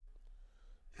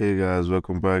Hey guys,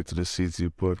 welcome back to the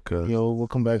CT podcast. Yo,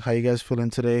 welcome back. How you guys feeling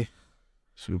today?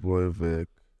 It's your boy Vic.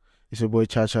 It's your boy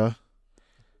Chacha.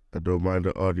 I don't mind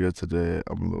the audio today.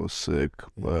 I'm a little sick,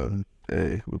 but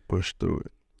hey, we pushed through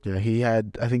it. Yeah,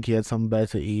 I think he had something bad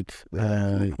to eat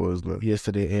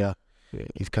yesterday. Yeah,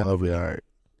 he's kind I'll of, be alright.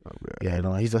 yeah,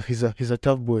 no, he's a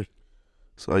tough boy.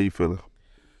 So how you feeling?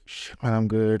 Man, I'm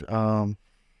good. You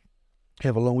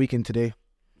have a long weekend today.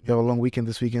 You have a long weekend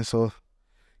this weekend, so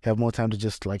you have more time to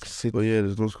just like sit. Oh yeah,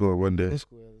 there's no school on Monday. There's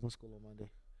no school on Monday.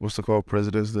 What's the call?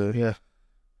 President's Day? Yeah,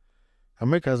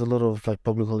 America has a lot of like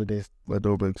public holidays. That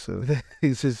don't make sense.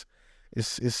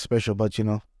 It's special, but you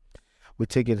know, we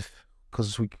take it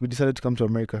because we decided to come to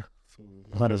America. So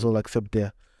might as well accept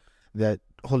their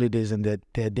holidays and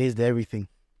their days, their everything.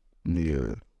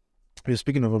 Yeah. We're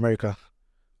speaking of America,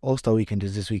 All-Star Weekend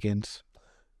is this weekend.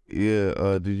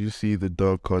 Yeah, did you see the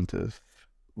dunk contest?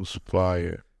 It was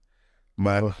fire.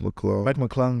 Mac Mclung. Mac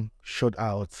Mclung showed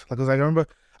out. Like, 'cause I remember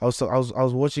I was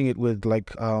watching it with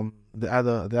like the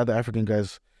other African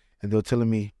guys, and they were telling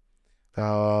me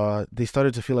they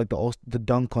started to feel like the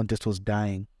dunk contest was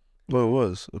dying. Well, it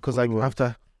was. Because like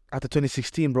after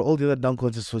 2016, bro, all the other dunk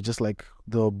contests were just like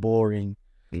they were boring.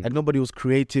 Like nobody was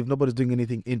creative, nobody's doing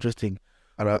anything interesting.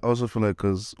 And I also feel like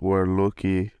because we're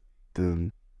low-key,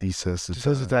 then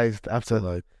Desensitized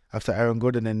after Aaron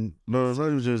Gordon and No, it's not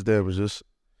even just them. It's just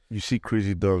you see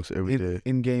crazy dunks every day.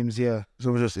 in games, yeah.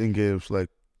 Some just in games, like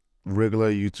regular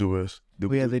YouTubers. They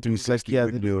do like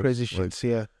they do crazy shit,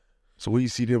 yeah. So when you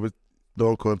see them with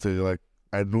dunk content, you're like,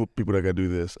 I know people that can do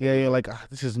this. Yeah, you're like,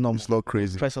 this is normal. It's not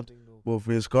crazy. Try something new. Well,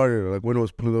 Vince Carter, like when he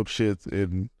was pulling up shit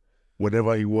and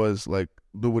whenever he was, like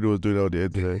nobody was doing that on the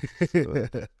internet.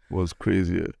 So, it was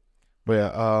crazy. But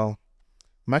yeah,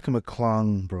 Mac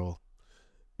Mclung, bro.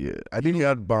 Yeah, I think he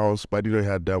had bounce, but I didn't know he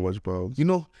had that much bounce. You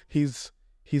know, he's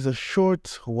a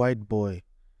short white boy.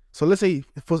 So let's say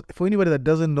for anybody that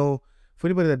doesn't know,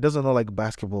 like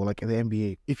basketball, like in the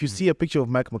NBA, if you see a picture of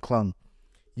Mac Mclung,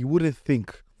 you wouldn't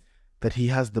think that he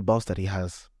has the bounce that he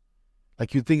has.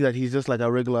 Like you think that he's just like a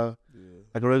regular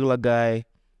guy.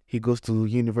 He goes to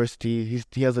university. He's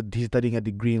studying a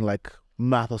degree in like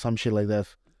math or some shit like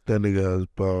that. That nigga has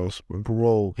bounce,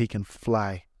 Bro, he can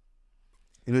fly.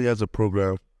 You know, he has a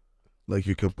program, like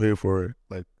you can pay for it,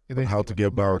 like how to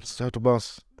get bounce. How to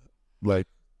bounce. Like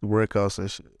workouts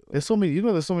and shit. There's so many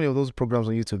of those programs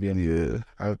on YouTube. Yeah.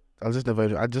 I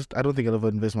don't think I'll ever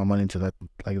invest my money into that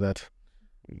like that.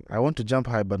 I want to jump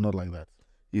high, but not like that.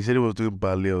 He said he was doing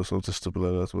ballet or something stupid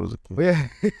like that. Was oh,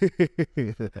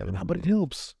 yeah. But it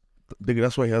helps. Nigga,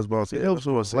 that's why he has bounce. It helps. That's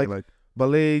what I was saying. Like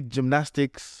ballet,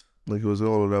 gymnastics. Like he was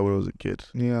all of that when I was a kid.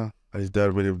 Yeah. And his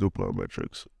dad made him do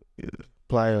plyometrics. Yeah.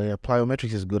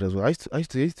 Plyometrics is good as well. I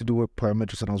used to do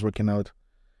plyometrics when I was working out.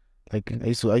 Like I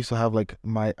used to have like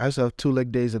I used to have 2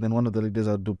 leg days, and then one of the leg days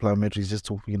I'd do plyometrics just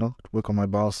to work on my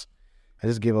balls. I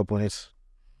just gave up on it.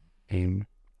 Yeah. And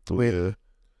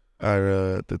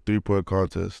the 3-point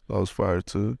contest, that was fire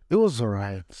too. It was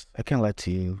alright. I can't lie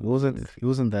to you. It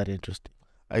wasn't that interesting.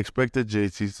 I expected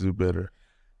JT to do better.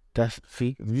 Did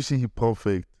you see he pump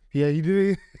faked? Yeah, he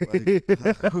did.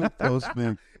 Who pump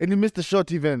faked? And he missed the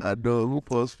shot even. I know, who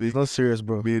pump faked? It's not serious,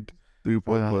 bro. Mid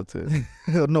 3-point contest.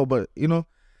 No, but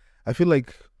I feel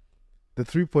like the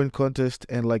 3-point contest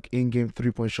and like in-game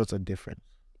 3-point shots are different.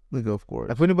 Like, of course.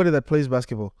 Like for anybody that plays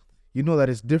basketball, you know that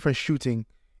it's different shooting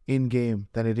in-game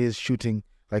than it is shooting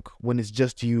like when it's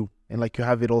just you and like you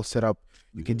have it all set up.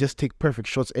 You can just take perfect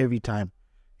shots every time,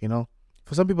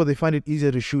 For some people, they find it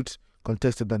easier to shoot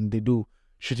contested than they do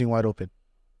shooting wide open.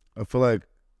 I feel like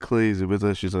Clay is a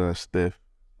better shooter than Steph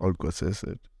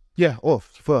uncontested. Yeah,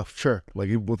 for sure. Like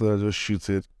if both of them just shoot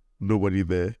it, nobody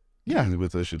there. Yeah, he's a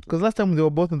better shooter. Because last time they were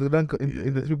both in the dunk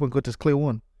in the 3-point contest, Clay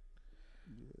won.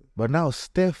 But now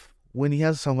Steph, when he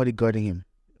has somebody guarding him,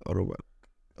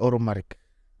 automatic.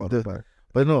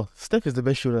 But no, Steph is the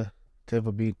best shooter to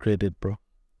ever be created, bro.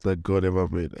 That God ever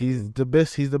made. He's the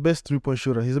best 3-point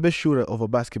shooter. He's the best shooter of a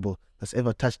basketball that's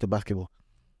ever touched the basketball.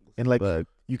 And like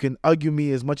you can argue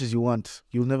me as much as you want,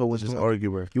 you'll never win this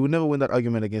argument. You will never win that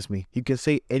argument against me. You can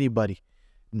say anybody,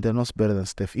 they're not better than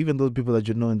Steph. Even those people that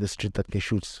you know in the street that can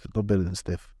shoot, not better than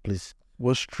Steph. Please.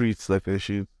 What streets that can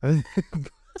shoot?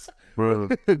 Bro,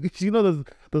 you know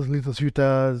those little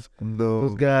shooters, no,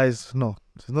 those guys. No,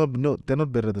 they're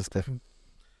not better than Steph.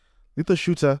 Little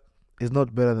shooter is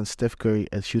not better than Steph Curry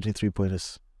at shooting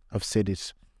 3-pointers. I've said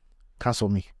it. Cancel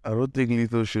me. I don't think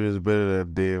Little shooter is better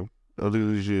than Dame. I don't think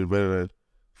Little shooter is better than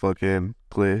fucking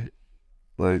Clay.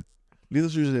 Like Little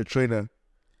shooter is a trainer.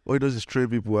 All he does is train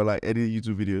people and like edit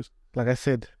YouTube videos. Like I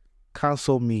said,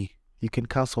 cancel me. You can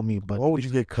cancel me, but why would you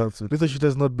get cancelled? Little shooter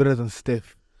is not better than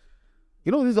Steph.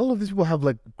 You know, all of these people have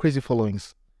like crazy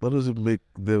followings. That doesn't make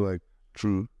them like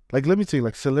true. Like, let me tell you,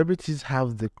 like celebrities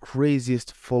have the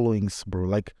craziest followings,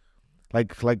 bro.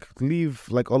 Leave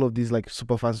like all of these like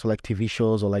super fans for like TV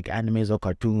shows or like animes or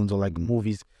cartoons or like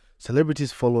movies.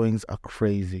 Celebrities' followings are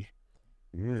crazy.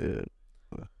 Yeah.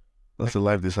 That's the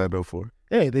life they signed up for.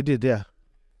 Yeah, they did. Yeah,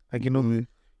 like when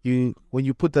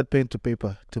you put that pen to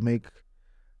paper to make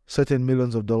certain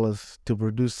millions of dollars to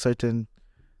produce certain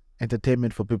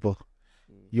entertainment for people,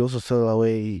 you also sell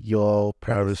away your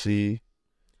Privacy,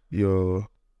 your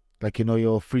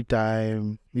your free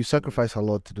time. You sacrifice a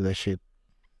lot to do that shit.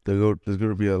 there's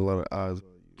gonna be a lot of eyes.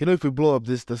 You know, if we blow up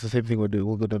this, that's the same thing we're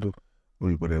gonna do.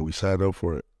 But then we signed up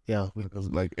for it. Yeah, Because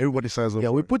like everybody signs up. yeah,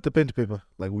 for we it. put the pen to paper.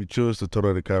 Like we chose to turn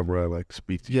on the camera and like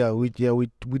speak to you. Yeah, we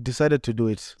decided to do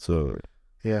it. So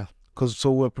Yeah,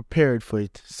 so we're prepared for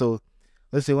it. So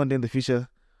let's say one day in the future,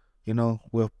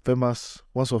 we're famous.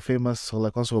 Once we're famous, or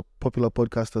like once we're popular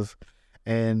podcasters,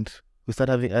 and we start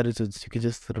having attitudes, you can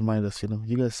just remind us.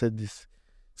 You guys said this.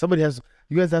 You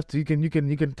guys have to. You can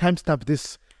timestamp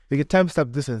this. You can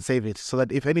timestamp this and save it, so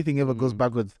that if anything ever goes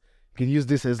backwards, you can use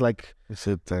this as like. I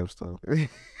said timestamp.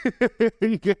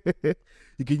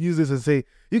 You can use this and say,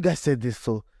 you guys said this,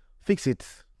 so fix it.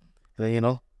 And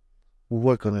then, we'll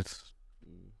work on it.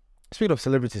 Speaking of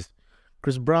celebrities,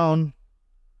 Chris Brown,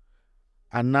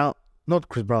 and now, not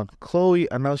Chris Brown, Chloe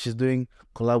announced she's doing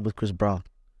collab with Chris Brown.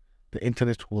 The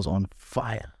internet was on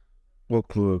fire. What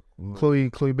clue? Chloe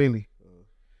Bailey.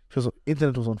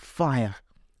 Internet was on fire.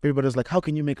 Everybody was like, how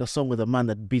can you make a song with a man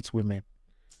that beats women?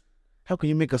 How can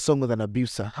you make a song with an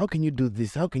abuser? How can you do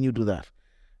this? How can you do that?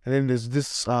 And then there's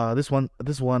this one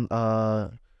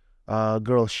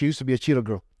girl. She used to be a cheetah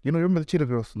girl. Remember the cheetah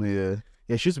girls? Yeah.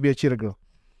 Yeah, she used to be a cheetah girl.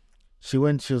 She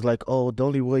was like, oh, the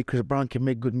only way Chris Brown can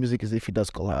make good music is if he does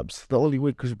collabs. The only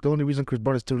reason Chris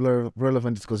Brown is still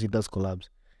relevant is because he does collabs.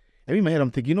 And in my head,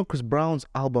 I'm thinking, Chris Brown's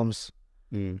albums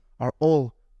are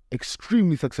all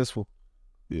extremely successful.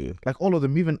 Yeah. Like all of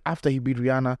them, even after he beat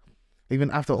Rihanna,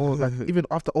 even after all that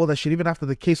shit, even after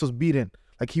the case was beaten,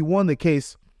 like he won the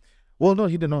case. Well, no,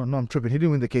 he didn't. No, I'm tripping. He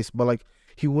didn't win the case, but like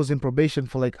he was in probation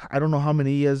for like I don't know how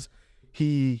many years.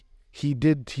 He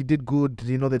did good.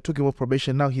 They took him off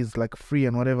probation. Now he's like free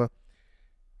and whatever.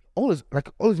 All his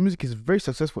music is very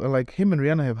successful, and like him and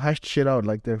Rihanna have hashed shit out.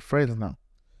 Like they're friends now.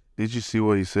 Did you see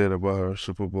what he said about her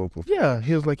Super Bowl performance? Yeah,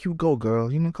 he was like, "You go, girl.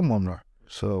 Come on, bro."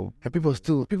 So and people are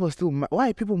still mad. Why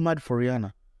are people mad for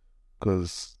Rihanna?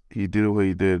 Because he did what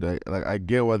he did. I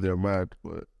get why they're mad,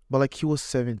 but like he was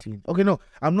 17. Okay, no,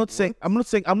 I'm not saying.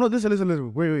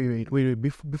 Listen. Wait.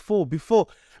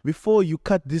 Before you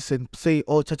cut this and say,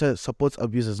 "Oh, Chacha supports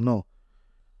abusers," no.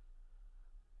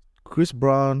 Chris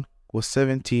Brown was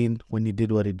 17 when he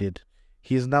did what he did.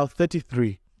 He is now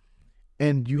 33,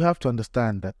 and you have to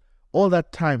understand that all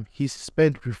that time he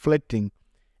spent reflecting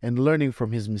and learning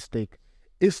from his mistake.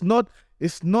 It's not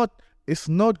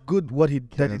good that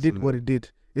he did what he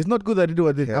did. It's not good that he did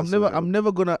what he did. I'm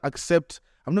never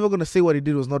gonna say what he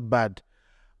did was not bad.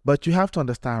 But you have to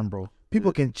understand, bro.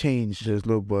 People can change. There's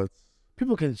no buts.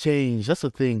 People can change. That's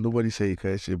the thing. Nobody say he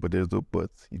can't shit, but there's no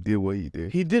buts. He did what he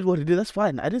did. He did what he did. That's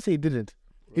fine. I didn't say he didn't.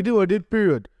 He did what he did,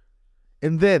 period.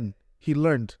 And then he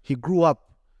learned. He grew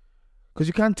up. Because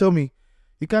you can't tell me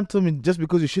just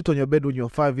because you shit on your bed when you're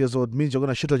 5 years old means you're going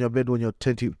to shit on your bed when you're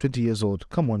 20 years old.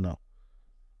 Come on now.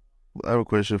 I have a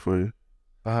question for you.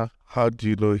 How do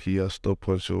you know he has stopped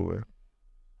punching women?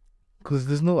 Because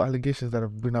there's no allegations that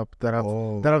have been up that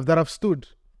have stood.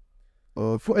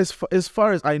 As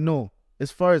far as I know.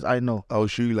 I'll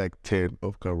show you like 10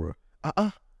 off camera.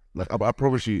 Like I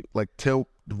promise you, like 10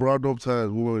 random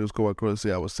times women just come across and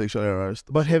say I was sexually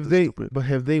harassed. But have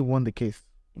they won the case?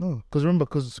 No. Because remember,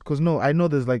 no, I know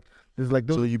there's like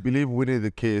those, so you believe winning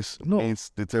the case means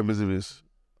determinism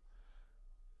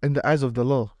in the eyes of the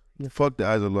law? Yeah. Fuck the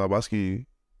eyes of the law. I'm asking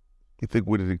you think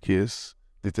winning the case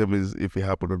determines if it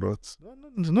happened or not?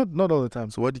 No, not all the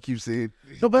time. So what do you keep saying?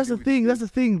 No, but that's the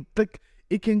thing. Like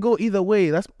it can go either way.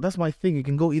 That's my thing. It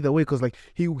can go either way because like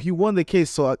he won the case.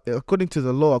 So according to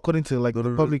the law, according to like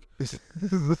the public,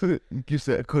 you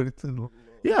said according to the law.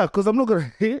 Yeah, because I'm not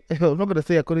gonna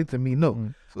say according to me.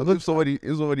 No. So if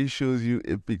somebody shows you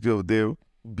a picture of them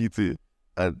beating,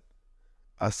 and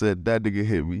I said that nigga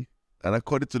hit me, and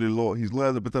according to the law, his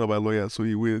lawyers are better than my lawyer, so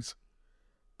he wins.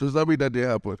 Does that mean that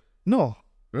didn't happen? No.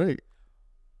 Right.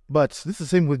 But this is the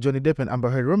same with Johnny Depp and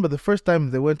Amber Heard. Remember the first time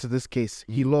they went to this case,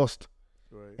 he lost.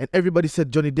 Right. And everybody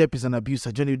said Johnny Depp is an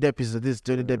abuser. Johnny Depp is this.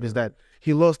 Johnny Depp is that.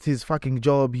 He lost his fucking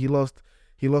job. He lost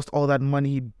all that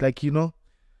money. Johnny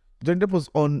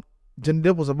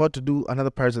Depp was about to do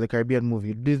another Pirates of the Caribbean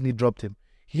movie. Disney dropped him.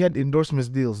 he had endorsements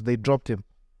deals. They dropped him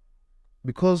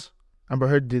because Amber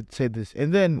Heard did say this.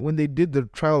 And then when they did the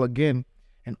trial again,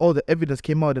 and all the evidence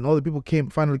came out, and all the people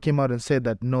finally came out and said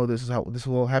that no, this is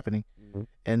all happening,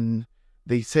 and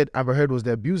they said Amber Heard was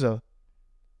the abuser.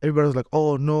 Everybody was like,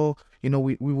 oh no,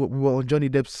 we were on Johnny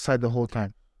Depp's side the whole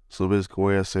time. So basically,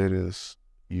 what you're saying is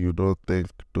you don't think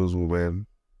those women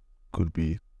could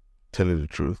be telling the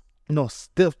truth? No,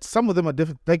 still some of them are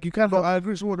different. Like you can't. I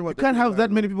agree. Some of them you can't have that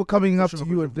many people coming up to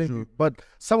you and thinking, but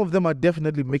some of them are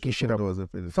definitely making shit up.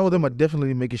 Some of them are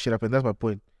definitely making shit up, and that's my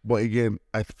point. But again,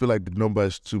 I feel like the number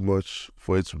is too much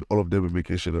for it to all of them be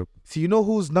making shit up. See, you know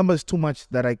whose number is too much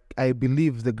that I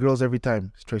believe the girls every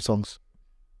time? It's Trey Songz.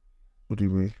 What do you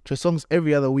mean? Trey Songz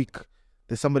every other week.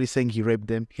 There's somebody saying he raped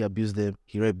them, he abused them,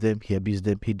 he raped them, he abused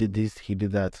them, he did this, he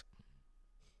did that.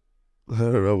 I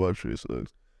don't know about Trey Songz.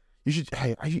 You should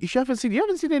haven't seen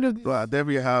any of these. No, I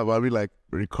definitely have. I mean, like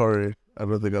recurring. I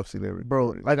don't think I've seen every.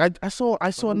 Bro, like I saw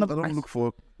another. I don't look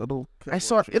for. I don't. I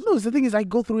saw. No, the thing is, I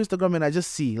go through Instagram and I just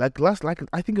see I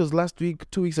think it was last week,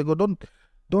 2 weeks ago.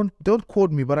 Don't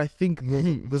quote me, but I think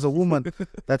there's a woman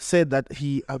that said that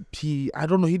he I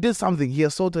don't know, he did something. He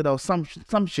assaulted her, some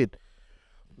shit.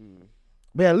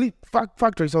 But yeah,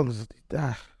 factory songs.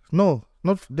 No,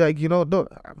 not like don't.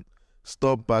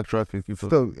 Stop backtracking. I'm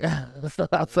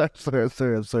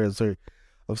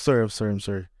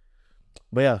sorry.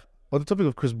 But yeah, on the topic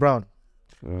of Chris Brown,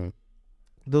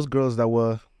 those girls that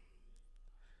were.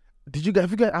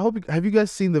 Have you guys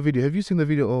seen the video? Have you seen the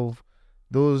video of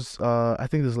those? I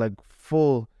think there's like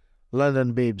 4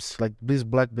 London babes, like these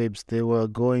black babes. They were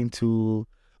going to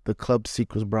the club see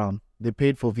Chris Brown. They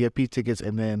paid for VIP tickets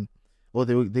and then,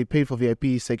 they paid for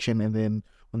VIP section, and then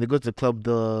when they go to the club,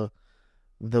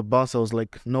 the bouncer was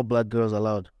like, no black girls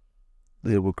allowed.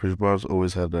 Yeah, but Chris Brown's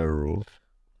always had that rule.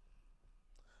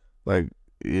 Like,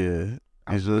 yeah,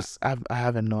 it's just I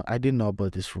didn't know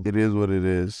about this rule. It is what it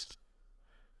is.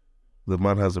 The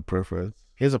man has a preference.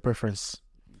 He has a preference.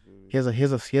 He has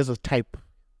a type.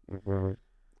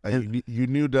 And you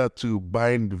knew that too,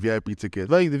 buying the VIP ticket.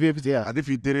 Buying the VIP, yeah. And if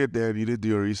you did it, then you did do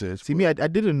your research. See, me, I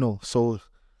didn't know. So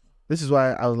this is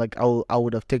why I was like, I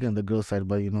would have taken the girl side,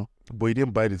 but But you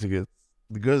didn't buy the ticket.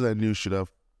 The girls I knew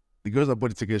the girls that bought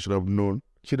the ticket should have known.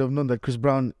 Should have known that Chris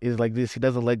Brown is like this. He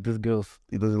doesn't like these girls.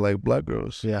 He doesn't like black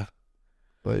girls. Yeah.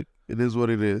 Like, it is what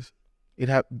it is.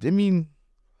 I mean.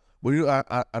 But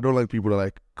I don't like people that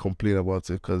like complain about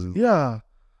it because. Yeah.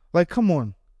 Like, come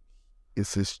on.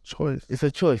 It's his choice. It's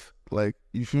a choice. Like,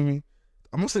 you feel me?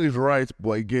 I'm not saying it's right,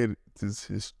 but again, it is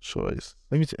his choice.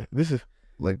 Let me tell you, this is.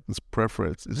 Like, it's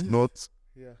preference. It's not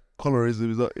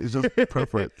colorism. It's just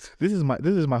preference. This is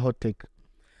my hot take.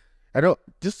 I don't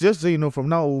just so you know, from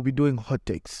now we'll be doing hot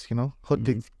takes. Hot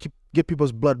takes. Get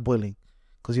people's blood boiling,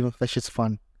 because that shit's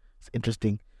fun. It's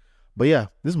interesting. But yeah,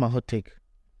 this is my hot take.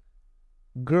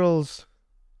 Girls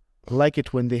like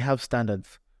it when they have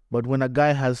standards, but when a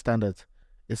guy has standards,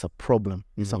 it's a problem.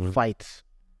 It's a fight.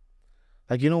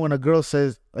 Like when a girl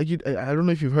says, I don't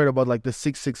know if you've heard about like the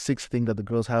 666 thing that the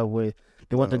girls have, where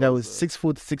they want a guy with 6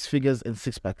 foot, 6 figures, and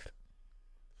 6 pack.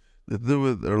 The thing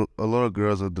with a lot of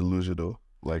girls are delusional.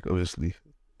 Like, obviously,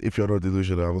 if you're not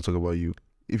delusional, I'm not talking about you.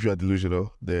 If you're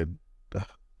delusional, then I'm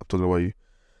talking about you.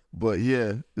 But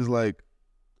yeah, it's like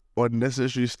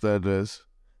unnecessary standards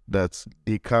that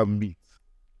they can't meet.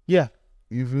 Yeah.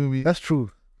 You feel me? That's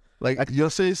true. Like you're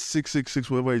saying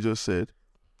 666, whatever you just said.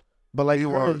 But like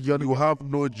you have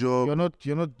no job.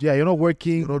 You're not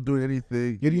working. You're not doing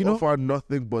anything. You offer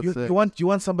nothing but sex. You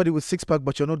want somebody with 6 pack,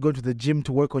 but you're not going to the gym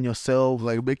to work on yourself.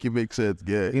 Like, make it make sense,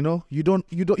 yeah.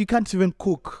 You can't even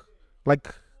cook.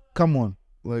 Like, come on.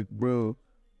 Like, bro,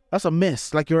 that's a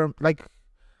mess. Like you're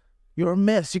a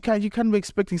mess. You can't be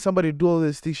expecting somebody to do all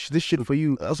this shit for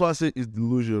you. That's why I say it's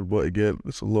delusion. But again,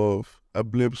 it's a lot of. I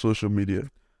blame social media.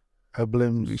 I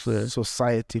blame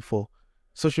society for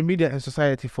social media and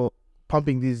society for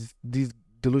pumping these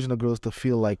delusional girls to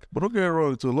feel like. But don't get it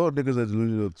wrong, so a lot of niggas are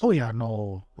delusional too. Oh yeah,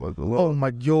 no. Like a lot. Oh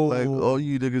my yo. Like all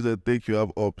you niggas that think you have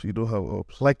ups, you don't have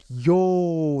ups. Like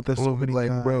yo, there's so many like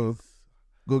guys. Bro,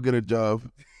 go get a job.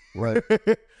 Like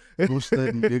go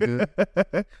study, nigga.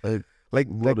 Like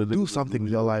do something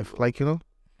with your life. Like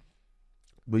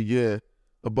But yeah,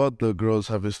 about the girls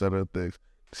having standard things.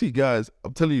 See guys,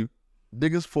 I'm telling you,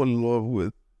 niggas fall in love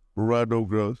with random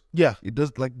girls. Yeah. It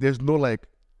does there's no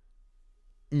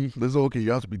there's no, okay,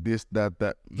 you have to be this,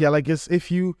 that. Yeah, like it's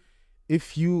if you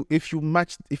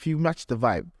match the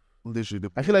vibe. Literally,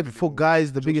 I feel like for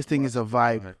guys the biggest thing is a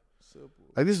vibe.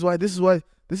 Like this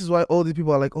is why all these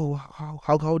people are like, oh,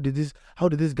 how did this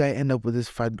guy end up with this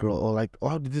fat girl, or like,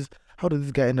 how did this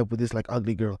guy end up with this like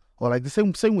ugly girl, or like the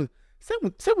same with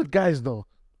guys though.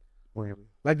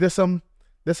 Like there's some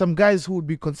guys who would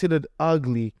be considered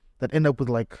ugly that end up with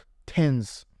like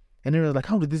 10s, and they're like,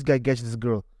 how did this guy get this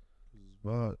girl?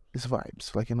 But It's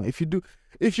vibes. Like, you know, if you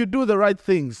do the right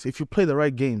things, if you play the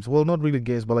right games, well, not really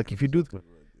games, but like if you do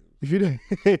if you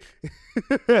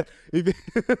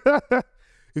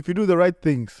if you do the right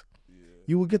things,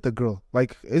 you will get the girl.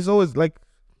 Like it's always like,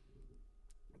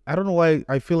 I don't know why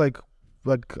I feel like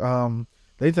the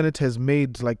internet has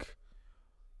made like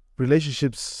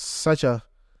relationships such a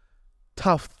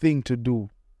tough thing to do.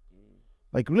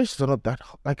 Like relationships are not that,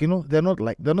 like, you know, they're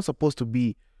not supposed to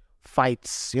be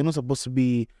fights. You're not supposed to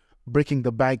be breaking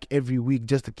the bank every week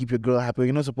just to keep your girl happy.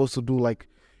 You're not supposed to do like,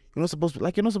 you're not supposed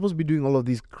to be doing all of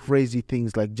these crazy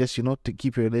things like just, you know, to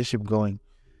keep your relationship going.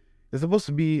 It's supposed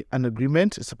to be an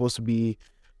agreement. It's supposed to be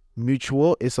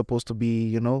mutual. It's supposed to be,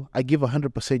 you know, I give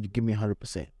 100%, you give me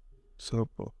 100%.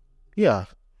 simple. Yeah.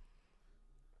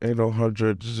 Ain't no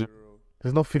 100, 0.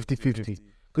 There's no 50-50.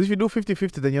 Because if you do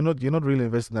 50-50, then you're not really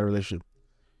investing in that relationship.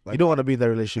 Like, you don't want to be in that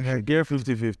relationship. I get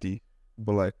 50-50,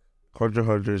 but like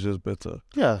 100 is just better.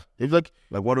 Yeah. If like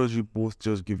why don't you both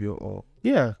just give your all?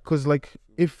 Yeah, because like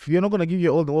if you're not gonna give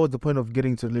your all, then what's the point of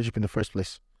getting into a relationship in the first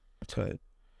place? Right.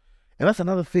 And that's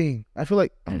another thing. I feel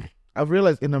like I've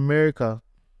realized in America,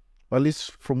 or at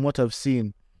least from what I've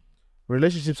seen,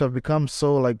 relationships have become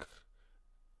so like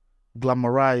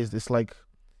glamorized. It's like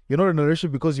you're not in a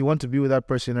relationship because you want to be with that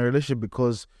person. You're in a relationship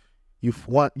because you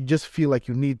just feel like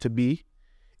you need to be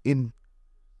in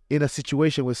a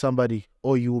situation with somebody,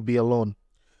 or you will be alone.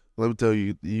 Let me tell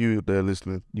you, you that are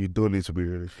listening, you don't need to be in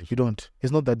a relationship. You don't.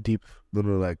 It's not that deep. No,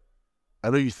 like, I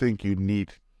know you think you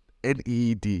need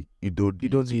NEED. You don't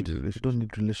need a relationship. You don't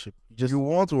need a relationship. You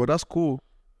want one, that's cool,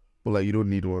 but like you don't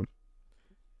need one.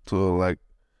 So like,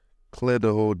 clear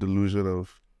the whole delusion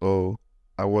of, oh,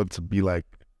 I want to be like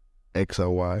X or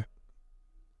Y.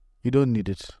 You don't need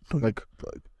it. Like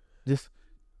just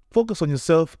focus on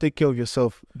yourself. Take care of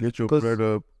yourself. Get your bread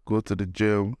up. Go to the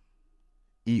gym.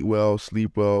 Eat well.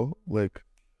 Sleep well. Like,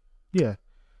 yeah,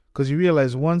 because you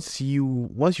realize once you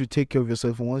take care of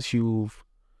yourself, and once you've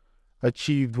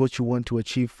achieved what you want to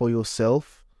achieve for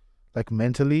yourself, like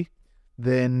mentally,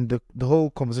 then the whole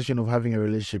conversation of having a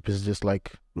relationship is just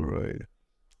like, right.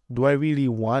 Do I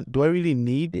really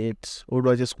need it, or do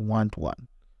I just want one?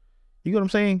 You get what I'm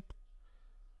saying?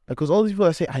 Like, because all these people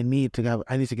that say, I need to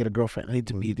get a girlfriend, I need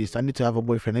to be this, I need to have a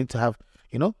boyfriend, I need to have,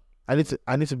 you know, I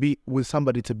need to be with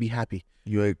somebody to be happy.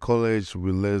 You're in college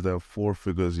with less than 4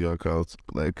 figures in your account.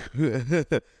 Like,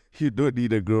 you don't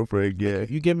need a girlfriend, yeah.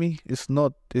 You get me? It's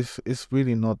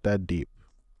really not that deep.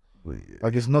 Yeah.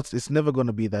 Like, it's never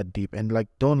gonna be that deep. And like,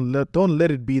 don't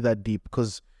let it be that deep,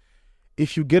 because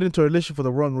if you get into a relationship for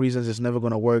the wrong reasons, it's never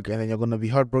gonna work, and then you're gonna be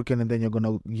heartbroken, and then you're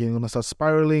gonna start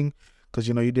spiraling, because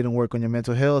you know you didn't work on your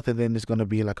mental health, and then it's gonna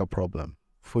be like a problem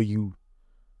for you.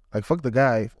 Like, fuck the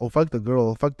guy, or fuck the girl,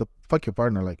 or fuck your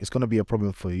partner. Like, it's gonna be a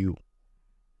problem for you.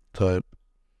 Type.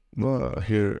 No, I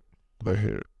hear it. But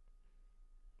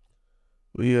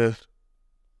yeah,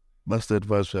 that's the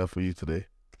advice we have for you today.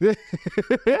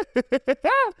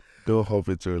 Don't hop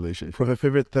into a relationship. From my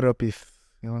favorite therapist,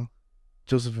 you know,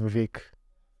 Joseph Vivek.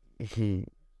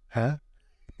 Huh?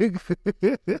 You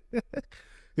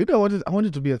know, I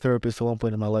wanted to be a therapist at one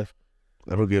point in my life.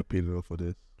 I don't get paid enough for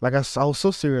this. Like, I was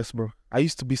so serious, bro. I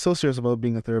used to be so serious about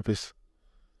being a therapist.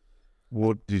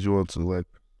 What did you want to, like,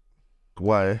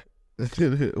 why? I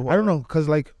don't know, because,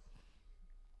 like,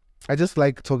 I just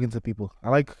like talking to people. I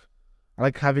like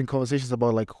having conversations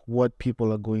about, like, what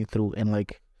people are going through, and,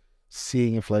 like,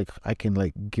 seeing if, like, I can,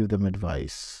 like, give them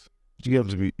advice. You want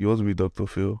to be Dr.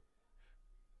 Phil?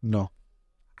 No.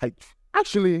 Is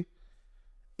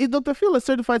Dr. Phil a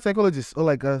certified psychologist, or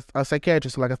like a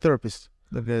psychiatrist, or like a therapist?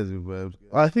 That guy's in vibes.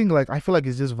 I feel like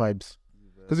it's just vibes.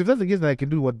 Because if that's the case, then I can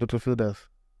do what Dr. Phil does.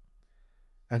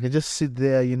 I can just sit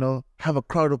there, you know, have a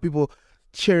crowd of people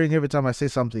cheering every time I say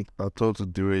something. I'll talk to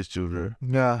deranged children.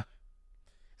 Yeah.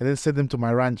 And then send them to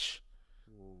my ranch.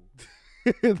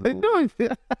 Like, no.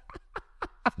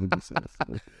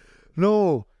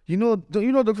 No. You know,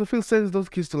 Dr. Phil sends those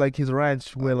kids to like his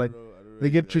ranch where like they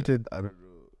get treated. I don't know.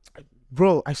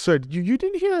 Bro, I swear, you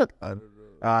didn't hear that? I don't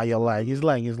know. You're lying. He's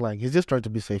lying. He's just trying to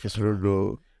be safe. I don't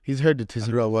know. He's heard it. I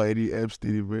don't know about any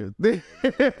Epstein event.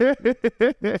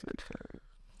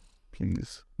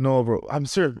 Please. No, bro. I'm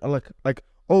serious. Like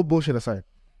all bullshit aside,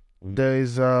 there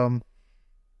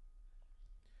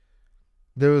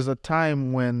was a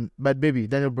time when Bad Baby,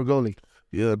 Daniel Bergoli.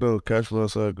 Yeah, no, Cash Flow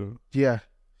Saga. Yeah.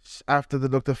 After the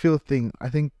Dr. Phil thing, I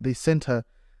think they sent her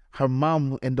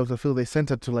mom and Dr. Phil, they sent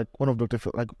her to like one of Dr.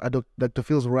 Phil, like Dr.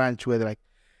 Phil's ranch where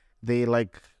they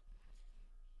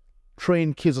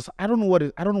train kids. I don't know what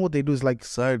they do. It's like,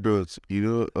 Side notes,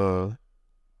 Daniel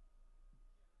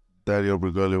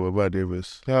Bergale, whatever my name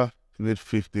is, yeah, he made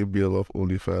 15 million off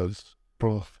OnlyFans.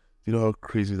 bro. You know how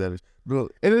crazy that is? Bro,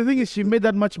 And the thing is, she made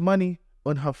that much money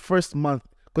on her first month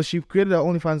because she created her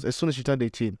OnlyFans as soon as she turned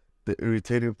 18. the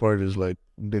irritating part is like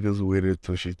niggas waited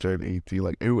till she turned 18.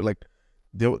 Like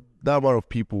that amount of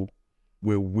people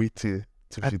were waiting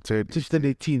till she turned Till she turned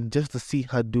 18 just to see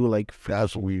her do like.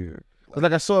 That's weird.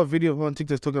 Like I saw a video of her on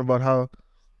TikTok talking about how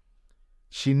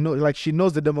she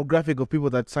knows the demographic of people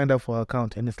that signed up for her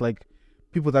account, and it's like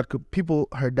people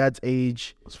her dad's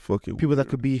age, It's fucking people weird. that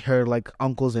could be her like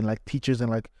uncles and like teachers, and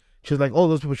like she's like all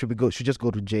those people should just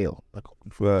go to jail. Like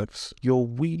Facts. you're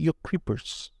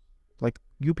creepers. Like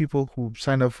you people who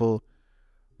signed up for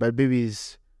my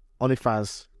baby's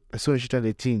OnlyFans as soon as she turned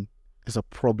 18 is a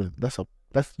problem. That's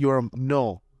your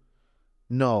no.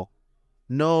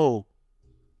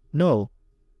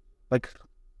 Like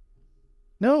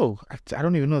no. I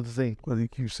don't even know what to say. What do you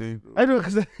keep saying? I don't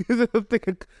because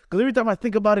every time I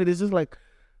think about it, it's just like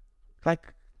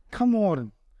come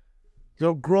on,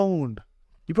 you're grown.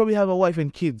 You probably have a wife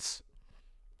and kids.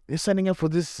 You're signing up for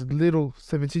this little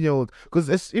 17-year-old because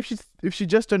if she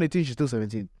just turned 18, she's still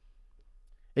 17.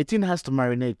 18 has to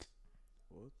marinate.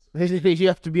 You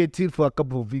have to be 18 for a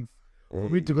couple of weeks for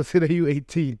me to consider you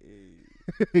 18.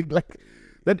 Like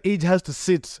that age has to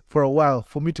sit for a while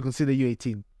for me to consider you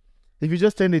 18. If you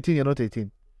just turned 18, you're not 18.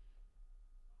 You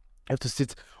have to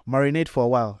sit, marinate for a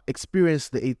while, experience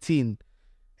the 18,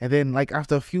 and then like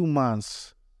after a few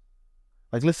months,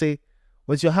 like let's say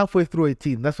once you're halfway through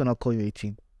 18, that's when I'll call you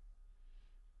 18.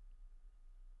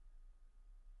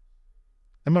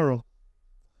 Am I wrong?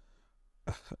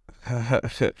 I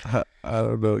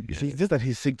don't know. It's just that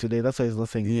he's sick today. That's why he's not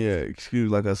saying. Yeah, excuse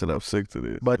me, like I said, I'm sick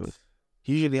today. But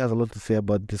he usually has a lot to say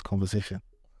about this conversation.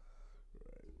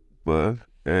 But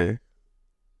hey,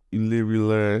 you live, you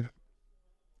learn.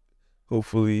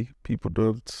 Hopefully, people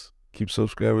don't keep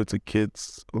subscribing to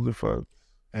kids OnlyFans.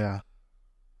 Yeah.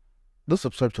 Don't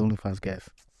subscribe to OnlyFans, guys.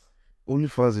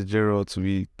 OnlyFans in general to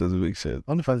me doesn't make sense.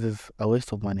 OnlyFans is a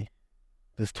waste of money.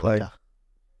 There's Twitter.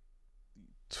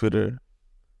 Twitter,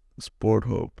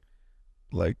 Pornhub,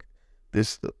 like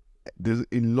there's a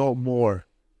lot more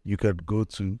you can go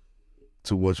to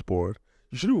watch porn.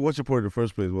 You shouldn't be watching porn in the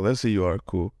first place. Well, let's say you are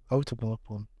cool. Why are we talking about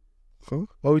porn? Huh?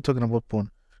 Why are we talking about porn?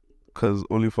 Because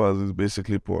OnlyFans is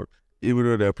basically porn. Even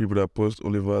though there are people that post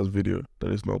OnlyFans video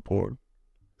that is not porn.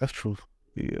 That's true.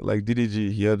 Yeah, like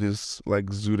DDG, he had this like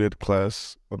zooted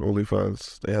class on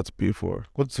OnlyFans they had to pay for.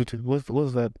 What's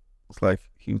that? It's like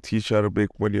he'll teach you how to make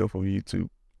money off of YouTube.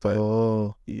 Type.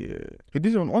 Oh. Yeah. He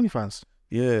did it on OnlyFans.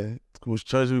 Yeah. He was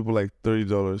charging people like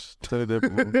 $30. Telling them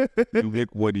you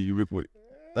make money.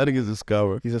 That nigga's a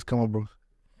scammer. He's a scammer, bro.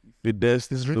 Finesse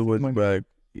He's so rich much money. back.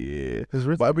 Yeah. He's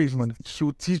rich. But I mean,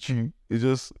 she'll teach you. It's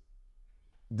just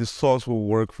the source will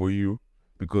work for you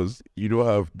because you don't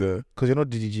have the. Because you're not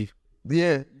DDG.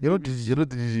 Yeah. You're not DDG. You're not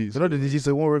DDG,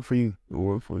 so it won't work for you. It will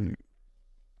work for you.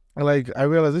 Like, I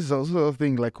realize this is also a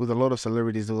thing, like, with a lot of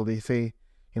celebrities, they say,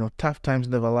 tough times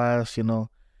never last, all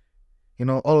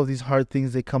of these hard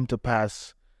things, they come to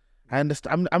pass. I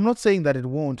understand. I'm not saying that it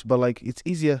won't, but, like, it's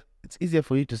easier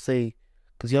for you to say,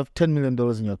 because you have $10 million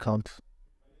in your account.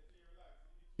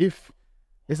 If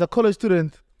it's a college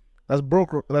student that's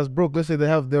broke, let's say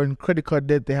they're in credit card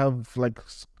debt, they have, they're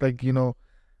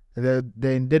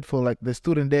in debt for, like, the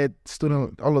student debt,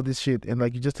 all of this shit, and,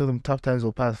 like, you just tell them tough times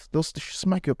will pass. They'll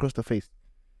smack you across the face.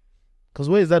 Because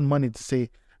where is that money to say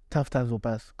tough times will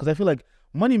pass? Because I feel like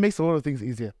money makes a lot of things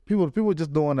easier. People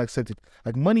just don't want to accept it.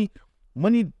 Like, money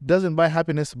doesn't buy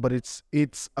happiness, but it's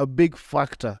a big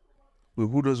factor. Wait,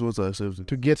 who does want to accept it?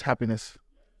 To get happiness.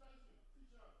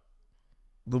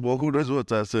 Who does want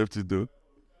to accept it, though?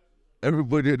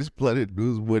 Everybody on this planet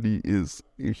knows money is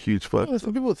a huge factor.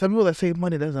 Some people that say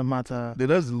money doesn't matter.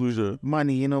 That's delusion.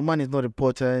 Money, money is not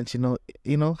important.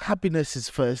 Happiness is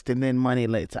first and then money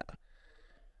later.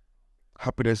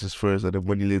 Happiness is first and then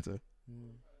money later.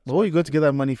 But where you go to get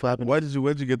that money for happiness?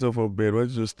 When did you get up from bed? Why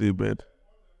did you just stay in bed?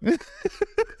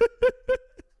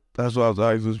 That's what I was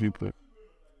asking those people.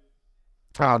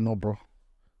 No, bro.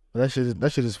 That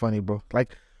shit is funny, bro.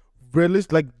 Like,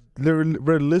 realistically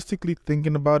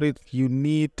thinking about it, you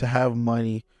need to have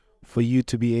money for you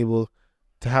to be able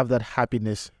to have that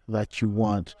happiness that you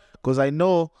want. Because I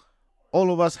know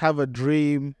all of us have a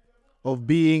dream of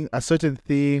being a certain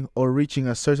thing or reaching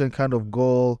a certain kind of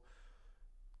goal,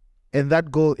 and that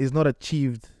goal is not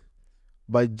achieved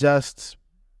by just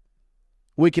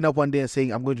waking up one day and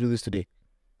saying, I'm going to do this today.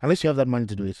 Unless you have that money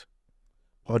to do it.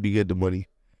 How do you get the money?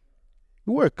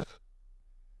 You work.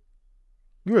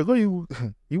 You work.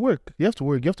 You work. You have to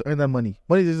work. You have to earn that money.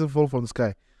 Money doesn't fall from the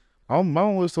sky. My mom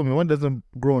always told me money doesn't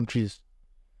grow on trees.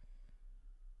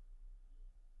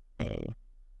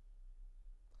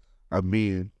 I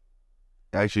mean,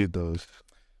 actually it does.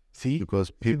 See? Because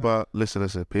paper, listen,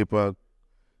 paper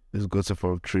is gotten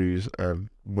from trees and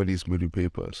money is made with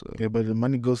paper. So. Yeah, but the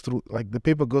money goes through, like the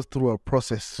paper goes through a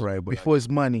process Right, but before it's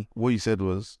money. what you said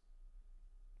was,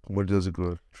 money doesn't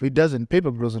grow. It doesn't.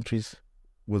 Paper grows on trees.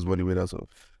 What's money made out of?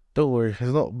 Don't worry. It's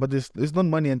not. But it's not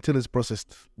money until it's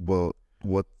processed. Well,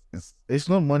 what is It's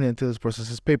not money until it's processed.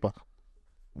 It's paper.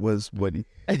 what's money?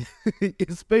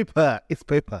 It's paper. It's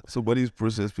paper. So money is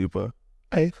processed paper.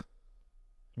 Hey,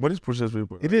 Money is processed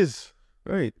paper. it is.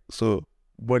 Right. So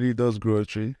money does grow a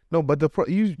tree. No, but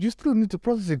you still need to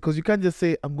process it because you can't just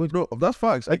say I'm going to. No, that's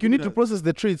facts. Like you need to process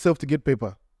the tree itself to get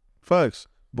paper. Facts.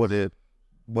 But then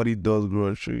money does grow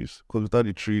on trees. Because without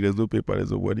the tree, there's no paper,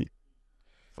 there's no money.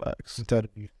 Facts. I'm tired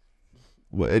of you.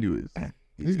 But anyways.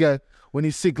 This guy, when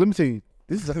he's sick, let me tell you,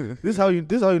 this is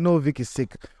how you know Vic is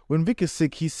sick. When Vic is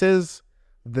sick, he says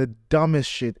the dumbest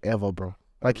shit ever, bro.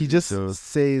 Like he just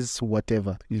says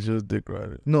whatever. He's just dick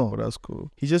riding. No, But that's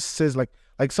cool. he just says like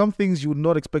some things you would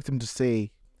not expect him to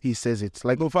say. He says it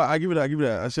like No, I give it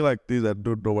that. I say like things that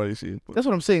don't nobody see. that's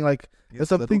what I'm saying. Like there's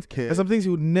some things care. there's some things he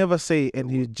would never say,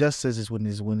 and he just says it when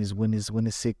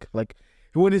he's sick. Like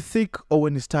when he's sick or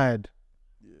when he's tired.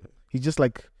 Yeah. He just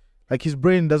like his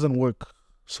brain doesn't work.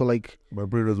 So like My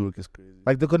brain doesn't work as crazy.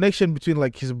 like the connection between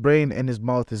like his brain and his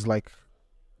mouth is like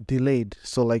delayed.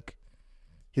 So like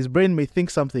his brain may think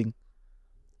something,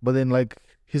 but then like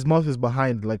his mouth is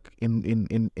behind, like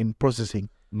in processing.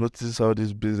 Notice how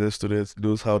this business student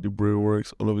knows how the brain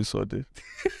works all of a sudden.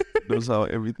 Knows how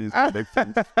everything's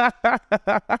connected.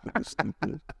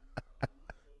 Stupid.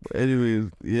 But anyways,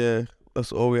 yeah,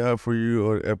 that's all we have for you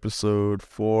on episode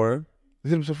 4.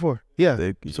 Is it episode 4? Yeah,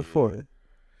 Thank you. episode 4.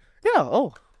 Yeah.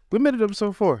 Oh, we made it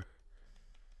episode 4.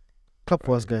 Clap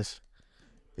for us, guys.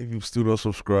 If you still not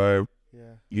subscribed,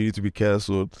 Yeah, you need to be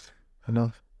cancelled. I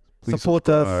know. Please Support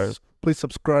subscribe. us. Please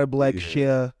subscribe, like, Yeah.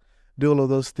 share, do all of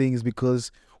those things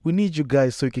because we need you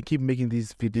guys so we can keep making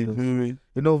these You videos. feel me?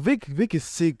 You know, Vic is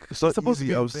sick. It's not supposed to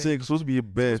easy. be in I'm bed. sick. Supposed to be in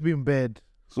He's bed. been in bed.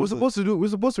 We're Supposed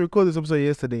supposed to record this episode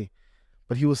yesterday,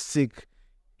 but he was sick.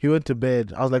 He went to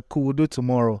bed. I was like, cool, we'll do it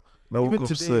tomorrow. I woke Even up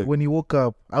today, sick. when he woke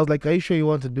up, I was like, are you sure you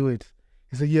want to do it?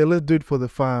 He said, yeah, let's do it for the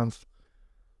fans.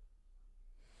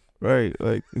 Right,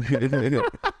 like we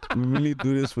really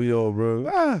do this for y'all,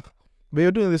 bro. But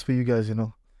you're doing this for you guys, you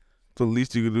know. So the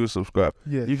least you can do is subscribe.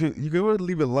 Yeah. You can even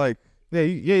leave a like.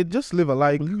 Yeah, just leave a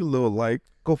like. Leave a little like.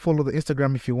 Go follow the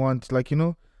Instagram if you want. Like, you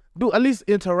know, do at least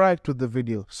interact with the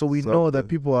video so we know that Something.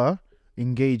 people are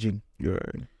engaging. You're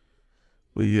right.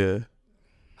 But yeah,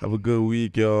 have a good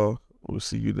week, y'all. We'll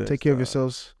see you next. Take care of time.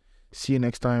 yourselves. See you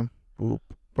next time. Boop,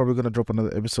 Probably gonna drop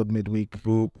another episode midweek.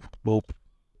 boop, boop.